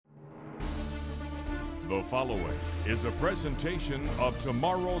The following is a presentation of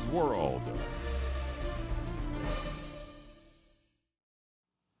Tomorrow's World.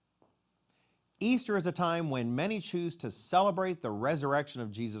 Easter is a time when many choose to celebrate the resurrection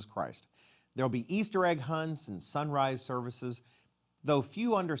of Jesus Christ. There will be Easter egg hunts and sunrise services, though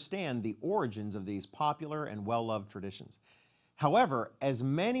few understand the origins of these popular and well-loved traditions. However, as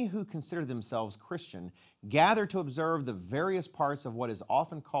many who consider themselves Christian gather to observe the various parts of what is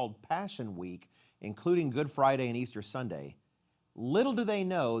often called Passion Week, including Good Friday and Easter Sunday, little do they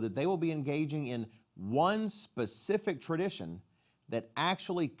know that they will be engaging in one specific tradition that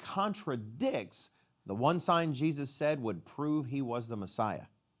actually contradicts the one sign Jesus said would prove he was the Messiah.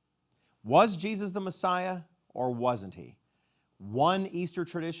 Was Jesus the Messiah or wasn't he? One Easter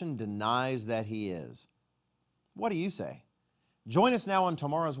tradition denies that he is. What do you say? Join us now on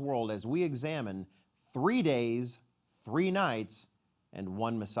Tomorrow's World as we examine 3 days, 3 nights, and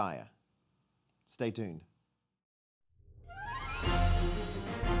one Messiah. Stay tuned.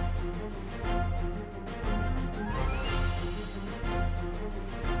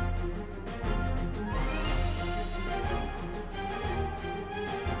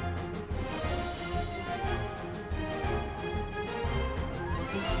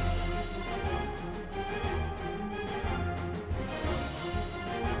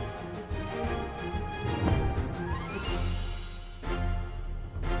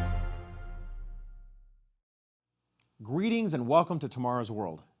 Greetings and welcome to Tomorrow's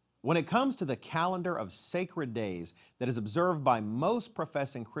World. When it comes to the calendar of sacred days that is observed by most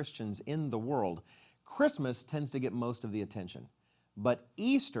professing Christians in the world, Christmas tends to get most of the attention. But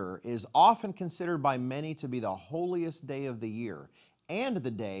Easter is often considered by many to be the holiest day of the year and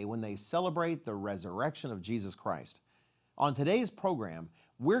the day when they celebrate the resurrection of Jesus Christ. On today's program,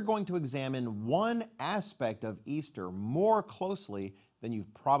 we're going to examine one aspect of Easter more closely than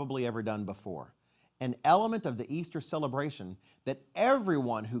you've probably ever done before. An element of the Easter celebration that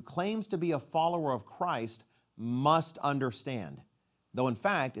everyone who claims to be a follower of Christ must understand, though in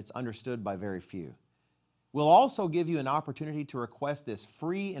fact it's understood by very few. We'll also give you an opportunity to request this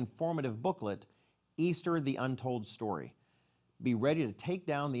free informative booklet, Easter: The Untold Story. Be ready to take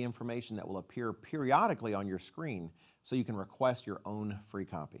down the information that will appear periodically on your screen so you can request your own free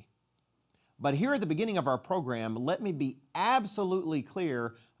copy. But here at the beginning of our program, let me be absolutely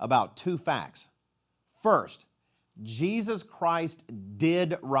clear about 2 facts. First, Jesus Christ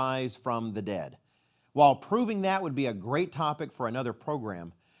did rise from the dead. While proving that would be a great topic for another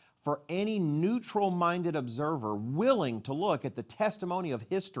program, for any neutral-minded observer willing to look at the testimony of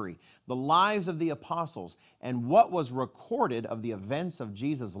history, the lives of the apostles, and what was recorded of the events of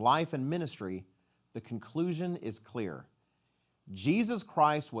Jesus' life and ministry, the conclusion is clear. Jesus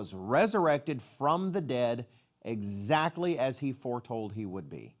Christ was resurrected from the dead exactly as he foretold he would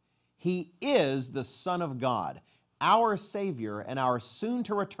be. He is the Son of God, our Savior and our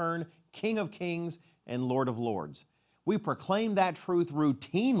soon-to-return King of Kings and Lord of Lords. We proclaim that truth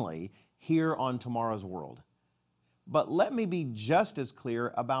routinely here on Tomorrow's World. But let me be just as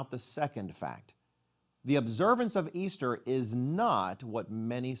clear about the second fact. The observance of Easter is not what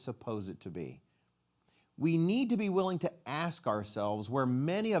many suppose it to be. We need to be willing to ask ourselves where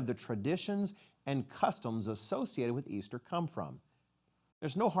many of the traditions and customs associated with Easter come from.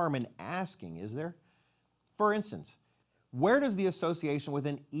 There's no harm in asking, is there? For instance, where does the association with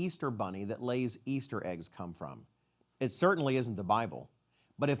an Easter bunny that lays Easter eggs come from? It certainly isn't the Bible.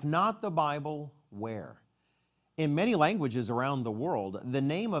 But if not the Bible, where? In many languages around the world, the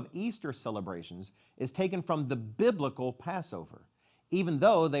name of Easter celebrations is taken from the biblical Passover, even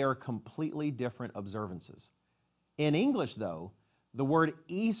though they are completely different observances. In English, though, the word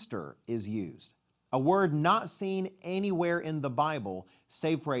Easter is used, a word not seen anywhere in the Bible,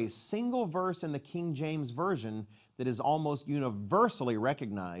 save for a single verse in the King James Version that is almost universally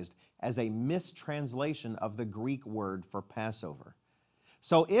recognized as a mistranslation of the Greek word for Passover.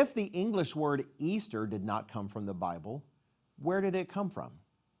 So if the English word Easter did not come from the Bible, where did it come from?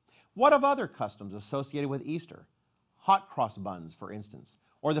 What of other customs associated with Easter? Hot cross buns, for instance,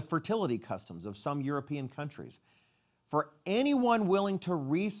 or the fertility customs of some European countries. For anyone willing to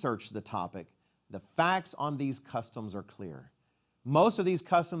research the topic, the facts on these customs are clear. Most of these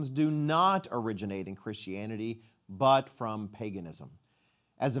customs do not originate in Christianity, but from paganism.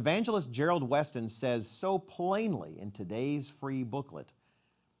 As evangelist Gerald Weston says so plainly in today's free booklet,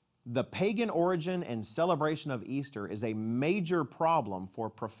 the pagan origin and celebration of Easter is a major problem for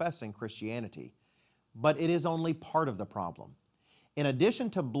professing Christianity, but it is only part of the problem. In addition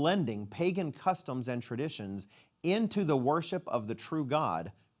to blending pagan customs and traditions into the worship of the true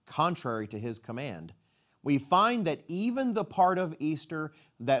God, contrary to his command, we find that even the part of Easter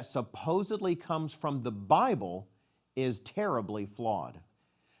that supposedly comes from the Bible is terribly flawed.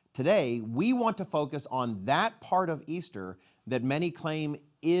 Today, we want to focus on that part of Easter that many claim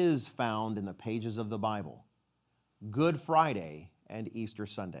is found in the pages of the Bible, Good Friday and Easter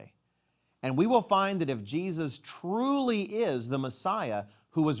Sunday. And we will find that if Jesus truly is the Messiah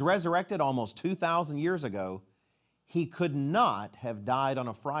who was resurrected almost 2,000 years ago, he could not have died on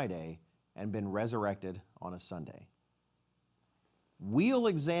a Friday and been resurrected on a Sunday. We'll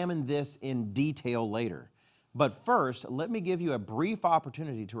examine this in detail later, but first, let me give you a brief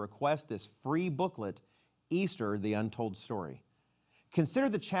opportunity to request this free booklet, Easter, the Untold Story. Consider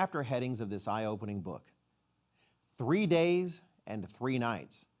the chapter headings of this eye-opening book. 3 days and 3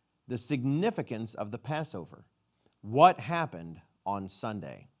 nights, the significance of the Passover. What happened on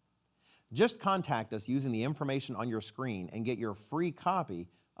Sunday? Just contact us using the information on your screen and get your free copy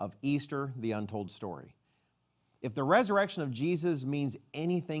of Easter, the Untold Story. If the resurrection of Jesus means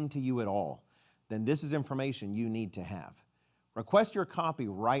anything to you at all, then this is information you need to have. Request your copy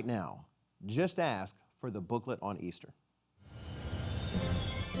right now. Just ask for the booklet on Easter.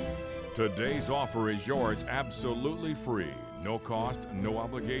 Today's offer is yours absolutely free, no cost, no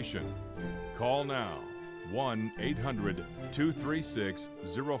obligation. Call now,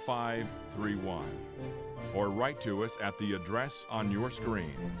 1-800-236-0531. Or write to us at the address on your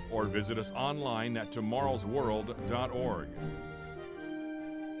screen, or visit us online at tomorrowsworld.org.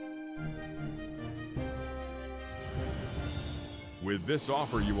 With this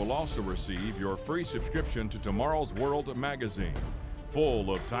offer, you will also receive your free subscription to Tomorrow's World magazine,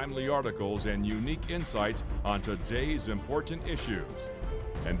 full of timely articles and unique insights on today's important issues.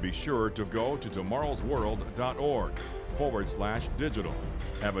 And be sure to go to tomorrowsworld.org/digital.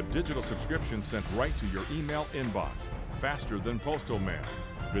 Have a digital subscription sent right to your email inbox, faster than postal mail.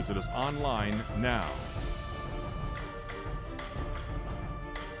 Visit us online now.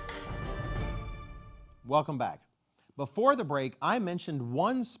 Welcome back. Before the break, I mentioned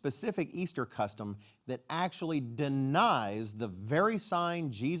one specific Easter custom that actually denies the very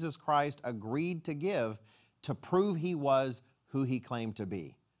sign Jesus Christ agreed to give to prove he was who he claimed to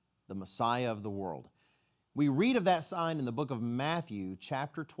be, the Messiah of the world. We read of that sign in the book of Matthew,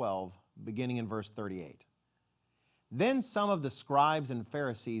 chapter 12, beginning in verse 38. Then some of the scribes and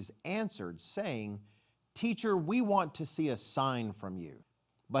Pharisees answered, saying, "Teacher, we want to see a sign from you."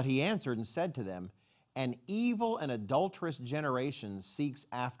 But he answered and said to them, "An evil and adulterous generation seeks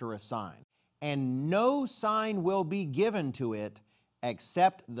after a sign, and no sign will be given to it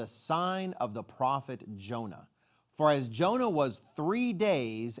except the sign of the prophet Jonah. For as Jonah was 3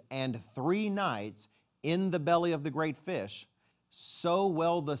 days and 3 nights in the belly of the great fish, so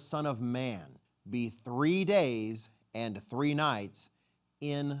will the Son of Man be 3 days and 3 nights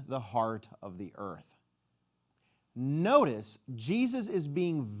in the heart of the earth." Notice, Jesus is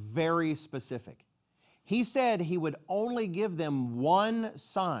being very specific. He said he would only give them one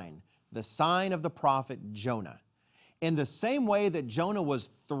sign, the sign of the prophet Jonah. In the same way that Jonah was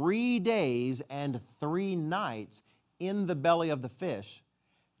 3 days and 3 nights in the belly of the fish,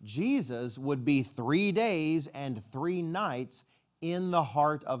 Jesus would be 3 days and 3 nights in the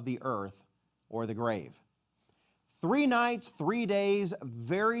heart of the earth, or the grave. 3 nights, 3 days,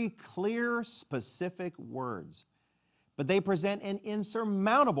 very clear, specific words. But they present an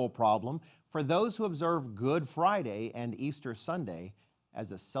insurmountable problem for those who observe Good Friday and Easter Sunday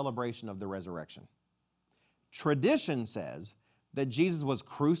as a celebration of the resurrection. Tradition says that Jesus was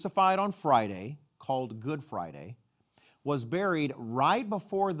crucified on Friday, called Good Friday, was buried right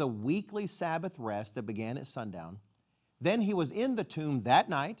before the weekly Sabbath rest that began at sundown. Then he was in the tomb that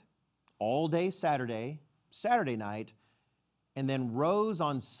night, all day Saturday night, and then rose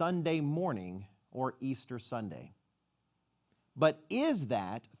on Sunday morning, or Easter Sunday. But is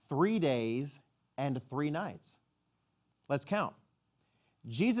that 3 days and 3 nights? Let's count.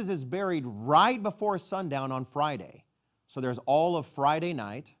 Jesus is buried right before sundown on Friday. So there's all of Friday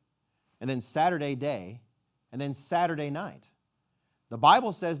night, and then Saturday day, and then Saturday night. The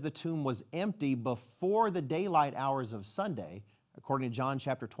Bible says the tomb was empty before the daylight hours of Sunday, according to John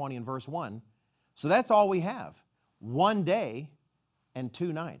chapter 20 and verse 1. So that's all we have, 1 day and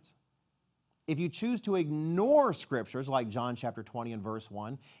 2 nights. If you choose to ignore scriptures like John chapter 20 and verse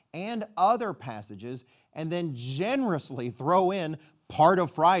 1 and other passages, and then generously throw in part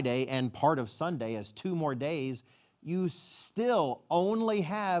of Friday and part of Sunday as 2 more days, you still only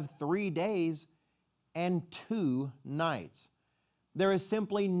have 3 days and 2 nights. There is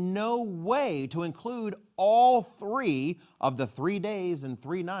simply no way to include all 3 of the 3 days and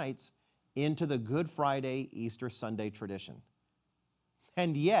 3 nights into the Good Friday, Easter Sunday tradition.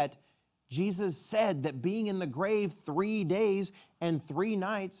 And yet, Jesus said that being in the grave 3 days and 3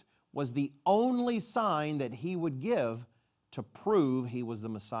 nights was the only sign that he would give to prove he was the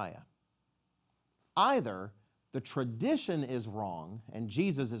Messiah. Either the tradition is wrong and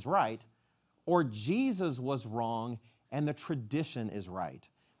Jesus is right, or Jesus was wrong and the tradition is right.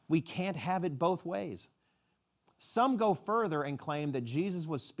 We can't have it both ways. Some go further and claim that Jesus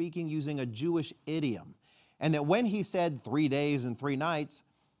was speaking using a Jewish idiom, and that when he said 3 days and 3 nights,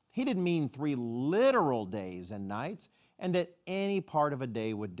 he didn't mean 3 literal days and nights, and that any part of a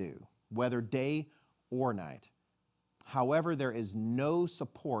day would do, whether day or night. However, there is no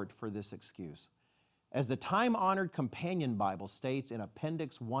support for this excuse. As the time-honored Companion Bible states in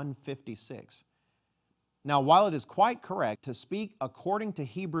Appendix 156, now, while it is quite correct to speak according to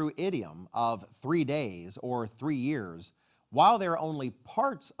Hebrew idiom of 3 days or 3 years, while there are only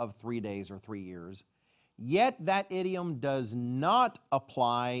parts of 3 days or 3 years, yet that idiom does not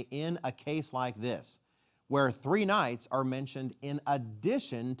apply in a case like this, where 3 nights are mentioned in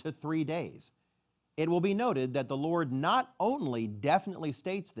addition to 3 days. It will be noted that the Lord not only definitely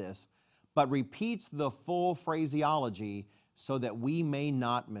states this, but repeats the full phraseology so that we may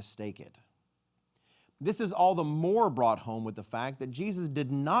not mistake it. This is all the more brought home with the fact that Jesus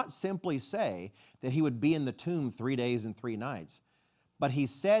did not simply say that he would be in the tomb 3 days and 3 nights, but he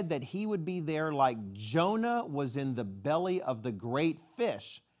said that he would be there like Jonah was in the belly of the great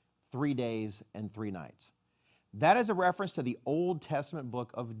fish 3 days and 3 nights. That is a reference to the Old Testament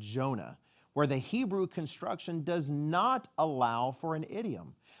book of Jonah, where the Hebrew construction does not allow for an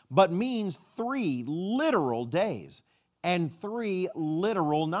idiom, but means 3 literal days and 3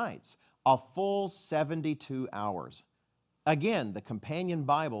 literal nights, a full 72 hours. Again, the Companion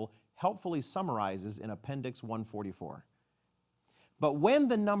Bible helpfully summarizes in Appendix 144. But when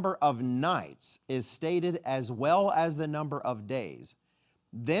the number of nights is stated as well as the number of days,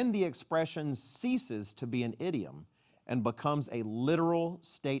 then the expression ceases to be an idiom and becomes a literal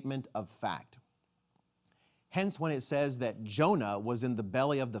statement of fact. Hence, when it says that Jonah was in the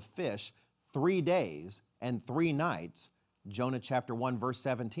belly of the fish 3 days and 3 nights, Jonah chapter 1, verse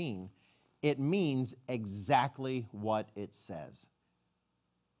 17, it means exactly what it says.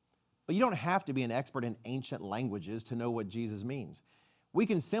 But you don't have to be an expert in ancient languages to know what Jesus means. We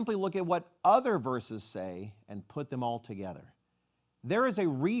can simply look at what other verses say and put them all together. There is a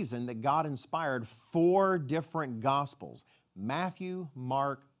reason that God inspired 4 different Gospels, Matthew,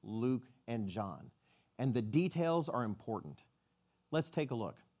 Mark, Luke, and John. And the details are important. Let's take a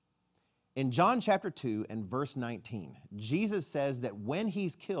look. In John chapter 2 and verse 19, Jesus says that when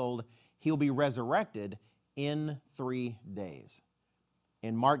he's killed, he'll be resurrected in 3 days.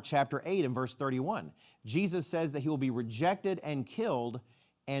 In Mark chapter 8 and verse 31, Jesus says that he will be rejected and killed,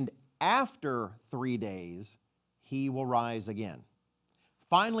 and after 3 days, he will rise again.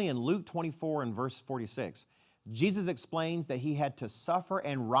 Finally, in Luke 24 and verse 46, Jesus explains that he had to suffer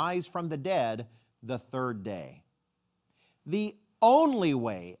and rise from the dead the 3rd day. The only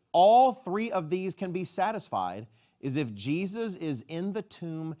way all 3 of these can be satisfied is if Jesus is in the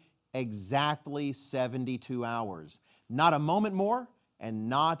tomb exactly 72 hours, not a moment more and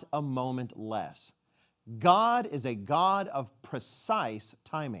not a moment less. God is a God of precise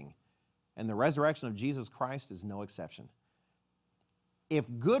timing, and the resurrection of Jesus Christ is no exception.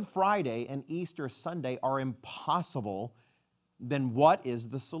 If Good Friday and Easter Sunday are impossible, then what is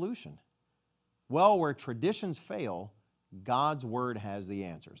the solution? Well, where traditions fail, God's Word has the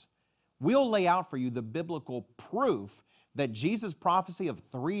answers. We'll lay out for you the biblical proof that Jesus' prophecy of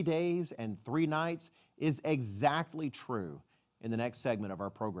 3 days and 3 nights is exactly true in the next segment of our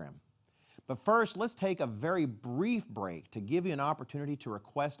program. But first, let's take a very brief break to give you an opportunity to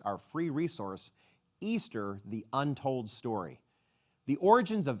request our free resource, Easter, the Untold Story. The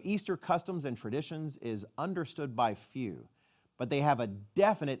origins of Easter customs and traditions is understood by few, but they have a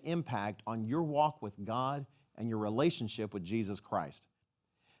definite impact on your walk with God and your relationship with Jesus Christ.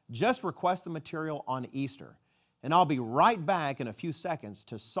 Just request the material on Easter, and I'll be right back in a few seconds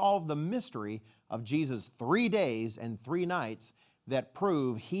to solve the mystery of Jesus' 3 days and 3 nights that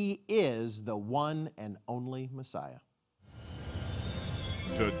prove He is the one and only Messiah.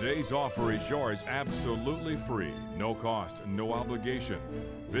 Today's offer is yours absolutely free, no cost, no obligation.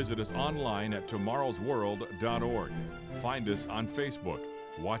 Visit us online at tomorrowsworld.org. Find us on Facebook,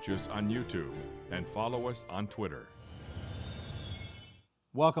 watch us on YouTube, and follow us on Twitter.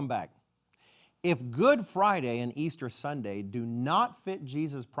 Welcome back. If Good Friday and Easter Sunday do not fit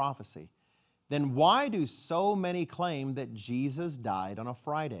Jesus' prophecy, then why do so many claim that Jesus died on a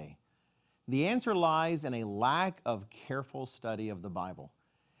Friday? The answer lies in a lack of careful study of the Bible.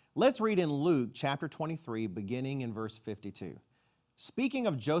 Let's read in Luke chapter 23, beginning in verse 52. Speaking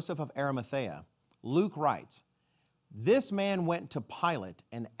of Joseph of Arimathea, Luke writes, "This man went to Pilate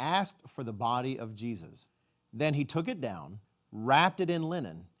and asked for the body of Jesus. Then he took it down, wrapped it in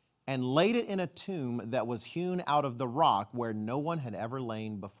linen, and laid it in a tomb that was hewn out of the rock where no one had ever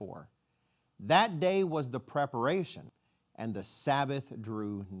lain before. That day was the preparation, and the Sabbath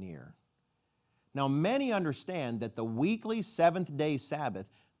drew near." Now, many understand that the weekly seventh-day Sabbath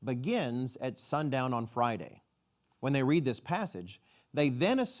begins at sundown on Friday. When they read this passage, they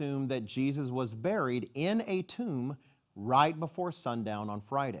then assume that Jesus was buried in a tomb right before sundown on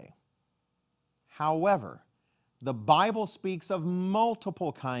Friday. However, the Bible speaks of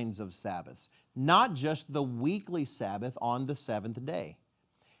multiple kinds of Sabbaths, not just the weekly Sabbath on the seventh day.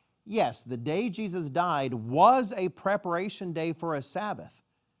 Yes, the day Jesus died was a preparation day for a Sabbath,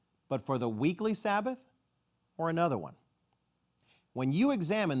 but for the weekly Sabbath or another one? When you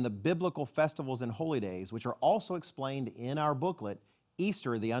examine the biblical festivals and holy days, which are also explained in our booklet,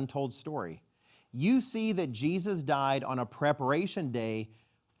 Easter, the Untold Story, you see that Jesus died on a preparation day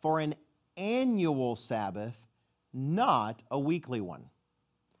for an annual Sabbath, not a weekly one.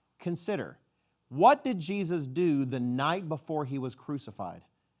 Consider, what did Jesus do the night before he was crucified?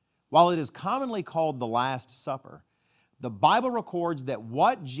 While it is commonly called the Last Supper, the Bible records that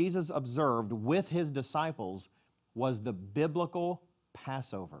what Jesus observed with his disciples was the biblical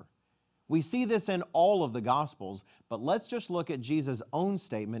Passover. We see this in all of the Gospels, but let's just look at Jesus' own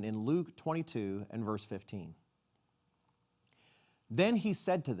statement in Luke 22 and verse 15. "Then he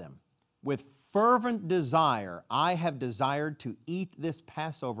said to them, 'With fervent desire I have desired to eat this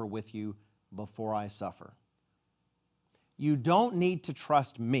Passover with you before I suffer.'" You don't need to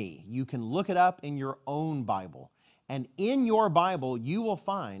trust me. You can look it up in your own Bible. And in your Bible, you will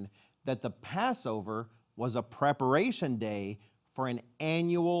find that the Passover was a preparation day for an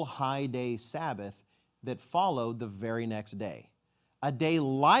annual high day Sabbath that followed the very next day. A day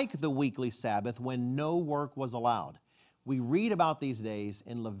like the weekly Sabbath when no work was allowed. We read about these days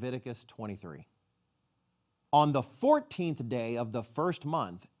in Leviticus 23. On the 14th day of the first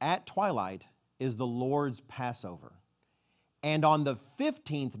month at twilight is the Lord's Passover. And on the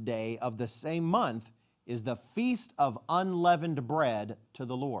 15th day of the same month is the Feast of Unleavened Bread to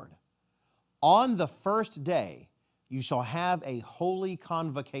the Lord. On the first day you shall have a holy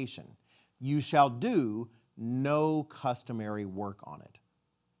convocation. You shall do no customary work on it.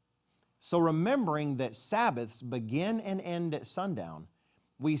 So remembering that Sabbaths begin and end at sundown,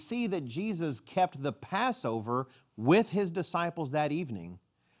 we see that Jesus kept the Passover with his disciples that evening,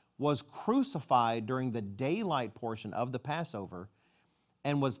 was crucified during the daylight portion of the Passover,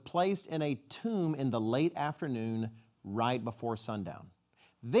 and was placed in a tomb in the late afternoon right before sundown.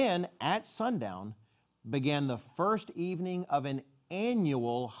 Then, at sundown, began the first evening of an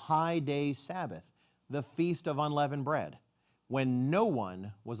annual high day Sabbath, the Feast of Unleavened Bread, when no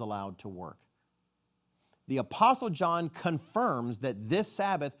one was allowed to work. The Apostle John confirms that this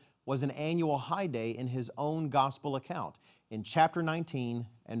Sabbath was an annual high day in his own gospel account in chapter 19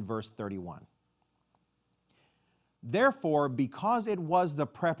 and verse 31. "Therefore, because it was the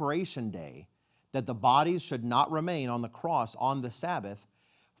preparation day, that the bodies should not remain on the cross on the Sabbath,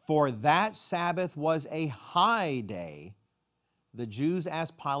 for that Sabbath was a high day, the Jews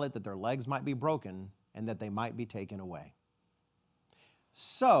asked Pilate that their legs might be broken and that they might be taken away."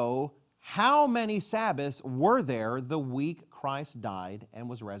 So, how many Sabbaths were there the week Christ died and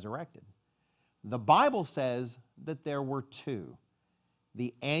was resurrected? The Bible says that there were two: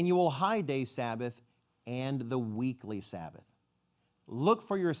 the annual high day Sabbath and the weekly Sabbath. Look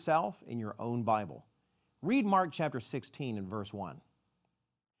for yourself in your own Bible. Read Mark chapter 16 and verse 1.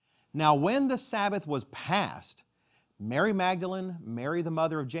 "Now when the Sabbath was past, Mary Magdalene, Mary the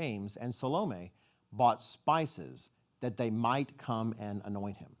mother of James, and Salome bought spices that they might come and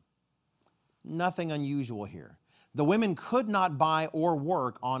anoint him." Nothing unusual here. The women could not buy or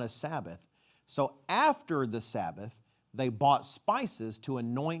work on a Sabbath, so after the Sabbath, they bought spices to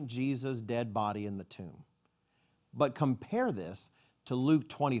anoint Jesus' dead body in the tomb. But compare this to Luke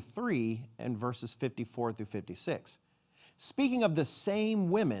 23 and verses 54 through 56. Speaking of the same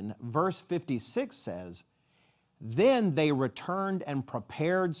women, verse 56 says, "Then they returned and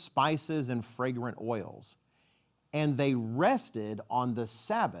prepared spices and fragrant oils, and they rested on the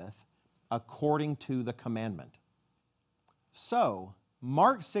Sabbath according to the commandment." So,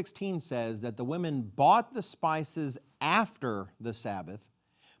 Mark 16 says that the women bought the spices after the Sabbath,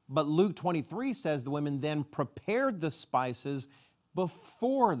 but Luke 23 says the women then prepared the spices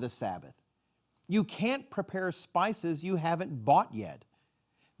before the Sabbath. You can't prepare spices you haven't bought yet.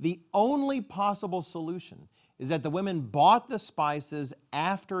 The only possible solution is that the women bought the spices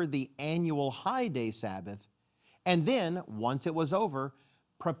after the annual high day Sabbath And then, once it was over,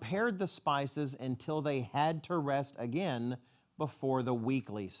 prepared the spices until they had to rest again before the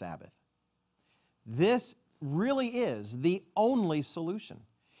weekly Sabbath. This really is the only solution.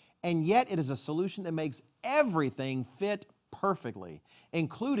 And yet it is a solution that makes everything fit perfectly,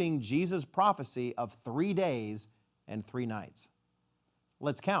 including Jesus' prophecy of 3 days and 3 nights.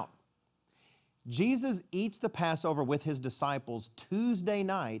 Let's count. Jesus eats the Passover with his disciples Tuesday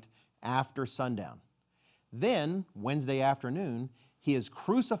night after sundown. Then, Wednesday afternoon, he is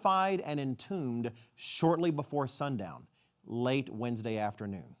crucified and entombed shortly before sundown, late Wednesday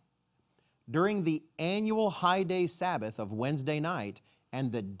afternoon. During the annual high day Sabbath of Wednesday night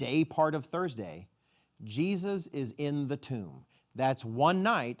and the day part of Thursday, Jesus is in the tomb. That's 1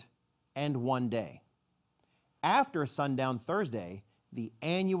 night and 1 day. After sundown Thursday, the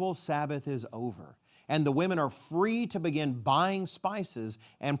annual Sabbath is over, and the women are free to begin buying spices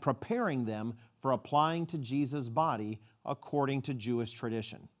and preparing them for applying to Jesus' body according to Jewish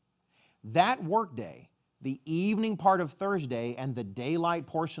tradition. That workday, the evening part of Thursday and the daylight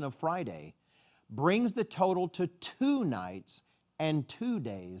portion of Friday, brings the total to 2 nights and 2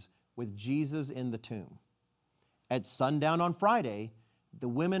 days with Jesus in the tomb. At sundown on Friday, the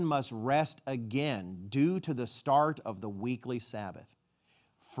women must rest again due to the start of the weekly Sabbath.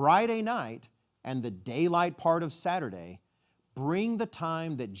 Friday night and the daylight part of Saturday bring the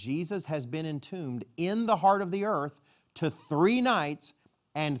time that Jesus has been entombed in the heart of the earth to 3 nights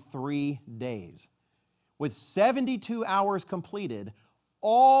and 3 days. With 72 hours completed,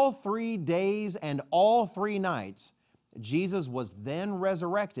 all 3 days and all 3 nights, Jesus was then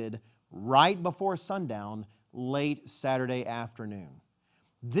resurrected right before sundown, late Saturday afternoon.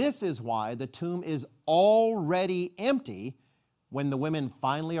 This is why the tomb is already empty when the women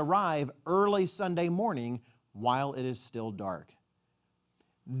finally arrive early Sunday morning while it is still dark.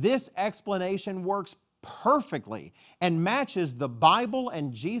 This explanation works perfectly and matches the Bible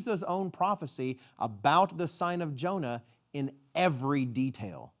and Jesus' own prophecy about the sign of Jonah in every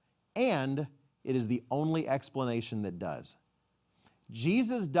detail. And it is the only explanation that does.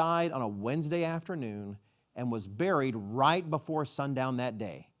 Jesus died on a Wednesday afternoon and was buried right before sundown that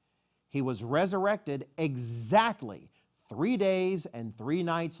day. He was resurrected exactly 3 days and 3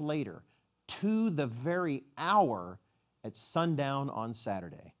 nights later, to the very hour at sundown on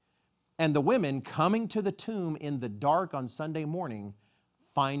Saturday. And the women coming to the tomb in the dark on Sunday morning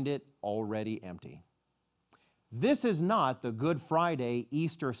find it already empty. This is not the Good Friday,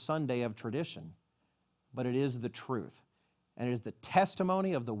 Easter Sunday of tradition, but it is the truth, and it is the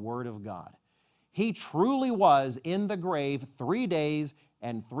testimony of the Word of God. He truly was in the grave 3 days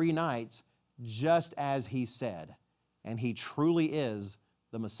and 3 nights, just as He said, and He truly is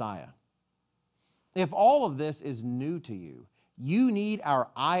the Messiah. If all of this is new to you, you need our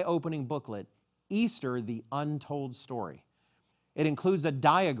eye-opening booklet, Easter, the Untold Story. It includes a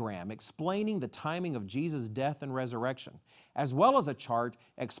diagram explaining the timing of Jesus' death and resurrection, as well as a chart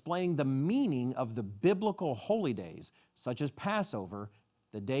explaining the meaning of the biblical holy days, such as Passover,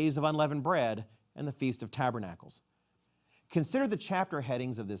 the days of unleavened bread, and the Feast of Tabernacles. Consider the chapter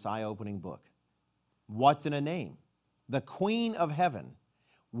headings of this eye-opening book. What's in a name? The Queen of Heaven,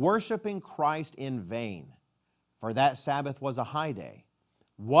 worshiping Christ in vain, for that Sabbath was a high day.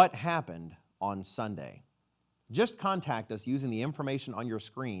 What happened on Sunday? Just contact us using the information on your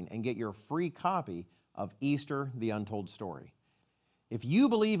screen and get your free copy of Easter, the Untold Story. If you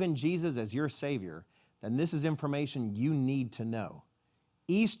believe in Jesus as your Savior, then this is information you need to know.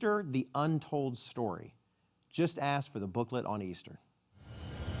 Easter, the Untold Story. Just ask for the booklet on Easter.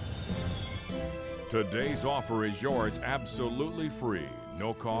 Today's offer is yours absolutely free.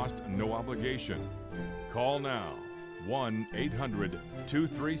 No cost, no obligation. Call now,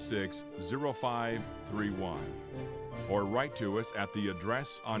 1-800-236-0531. Or write to us at the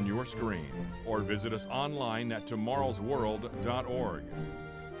address on your screen. Or visit us online at tomorrowsworld.org.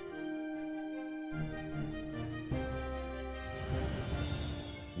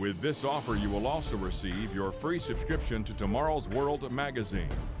 With this offer, you will also receive your free subscription to Tomorrow's World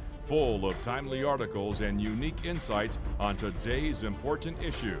magazine, full of timely articles and unique insights on today's important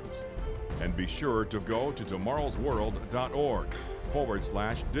issues. And be sure to go to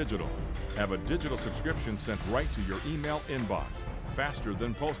tomorrowsworld.org/digital. Have a digital subscription sent right to your email inbox, faster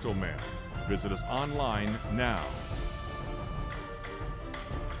than postal mail. Visit us online now.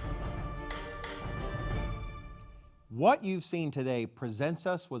 What you've seen today presents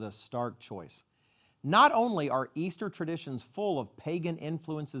us with a stark choice. Not only are Easter traditions full of pagan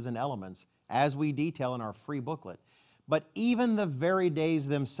influences and elements, as we detail in our free booklet, but even the very days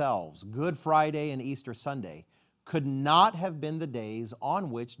themselves, Good Friday and Easter Sunday, could not have been the days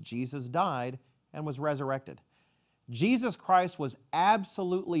on which Jesus died and was resurrected. Jesus Christ was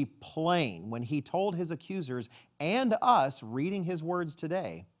absolutely plain when he told his accusers and us reading his words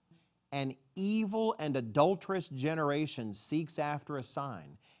today, "An evil and adulterous generation seeks after a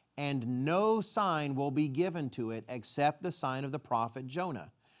sign, and no sign will be given to it except the sign of the prophet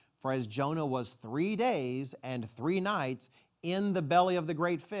Jonah. For as Jonah was 3 days and 3 nights in the belly of the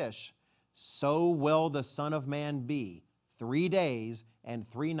great fish, so will the Son of Man be 3 days and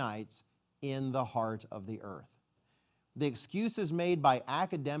 3 nights in the heart of the earth." The excuses made by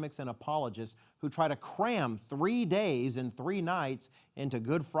academics and apologists who try to cram 3 days and 3 nights into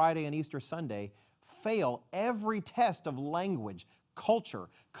Good Friday and Easter Sunday fail every test of language, culture,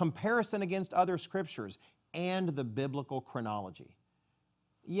 comparison against other scriptures, and the biblical chronology.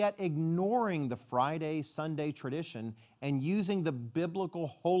 Yet ignoring the Friday, Sunday tradition and using the biblical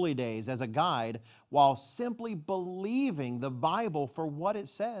holy days as a guide while simply believing the Bible for what it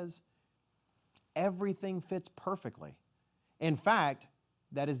says, everything fits perfectly. In fact,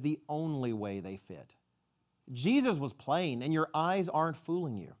 that is the only way they fit. Jesus was plain, and your eyes aren't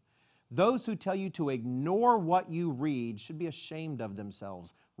fooling you. Those who tell you to ignore what you read should be ashamed of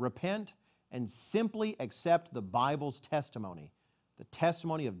themselves. Repent and simply accept the Bible's testimony, the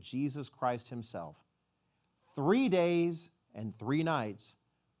testimony of Jesus Christ himself. 3 days and 3 nights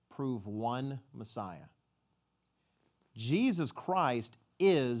prove one Messiah. Jesus Christ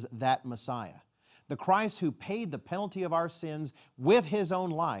is that Messiah. The Christ who paid the penalty of our sins with his own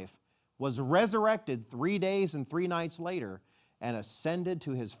life, was resurrected 3 days and 3 nights later, and ascended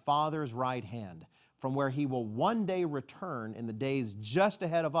to his Father's right hand, from where he will one day return in the days just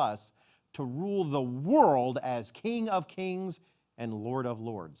ahead of us to rule the world as King of Kings and Lord of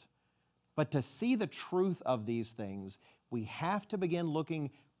Lords. But to see the truth of these things, we have to begin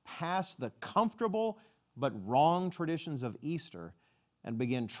looking past the comfortable but wrong traditions of Easter and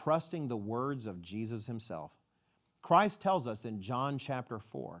begin trusting the words of Jesus himself. Christ tells us in John chapter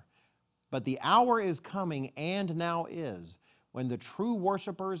 4, "But the hour is coming, and now is, when the true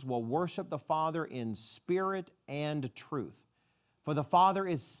worshipers will worship the Father in spirit and truth. For the Father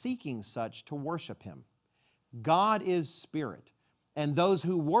is seeking such to worship him. God is spirit, and those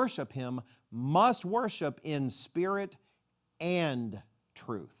who worship him must worship in spirit and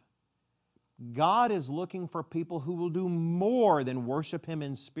truth." God is looking for people who will do more than worship him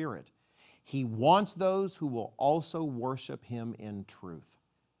in spirit. He wants those who will also worship him in truth.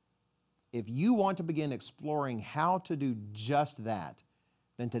 If you want to begin exploring how to do just that,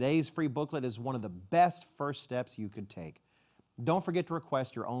 then today's free booklet is one of the best first steps you could take. Don't forget to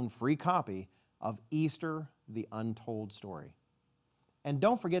request your own free copy of Easter, the Untold Story. And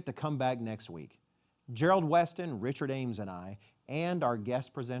don't forget to come back next week. Gerald Weston, Richard Ames, and I, and our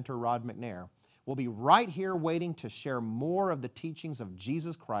guest presenter, Rod McNair, will be right here waiting to share more of the teachings of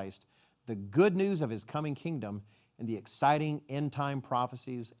Jesus Christ, the good news of his coming kingdom, and the exciting end-time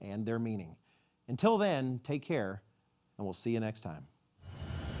prophecies and their meaning. Until then, take care, and we'll see you next time.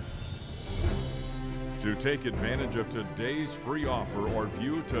 To take advantage of today's free offer or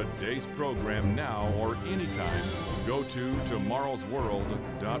view today's program now or anytime, go to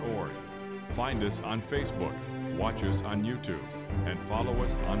tomorrowsworld.org. Find us on Facebook, watch us on YouTube, and follow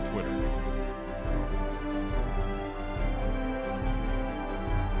us on Twitter.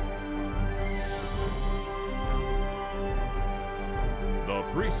 The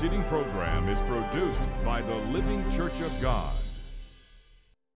preceding program is produced by the Living Church of God.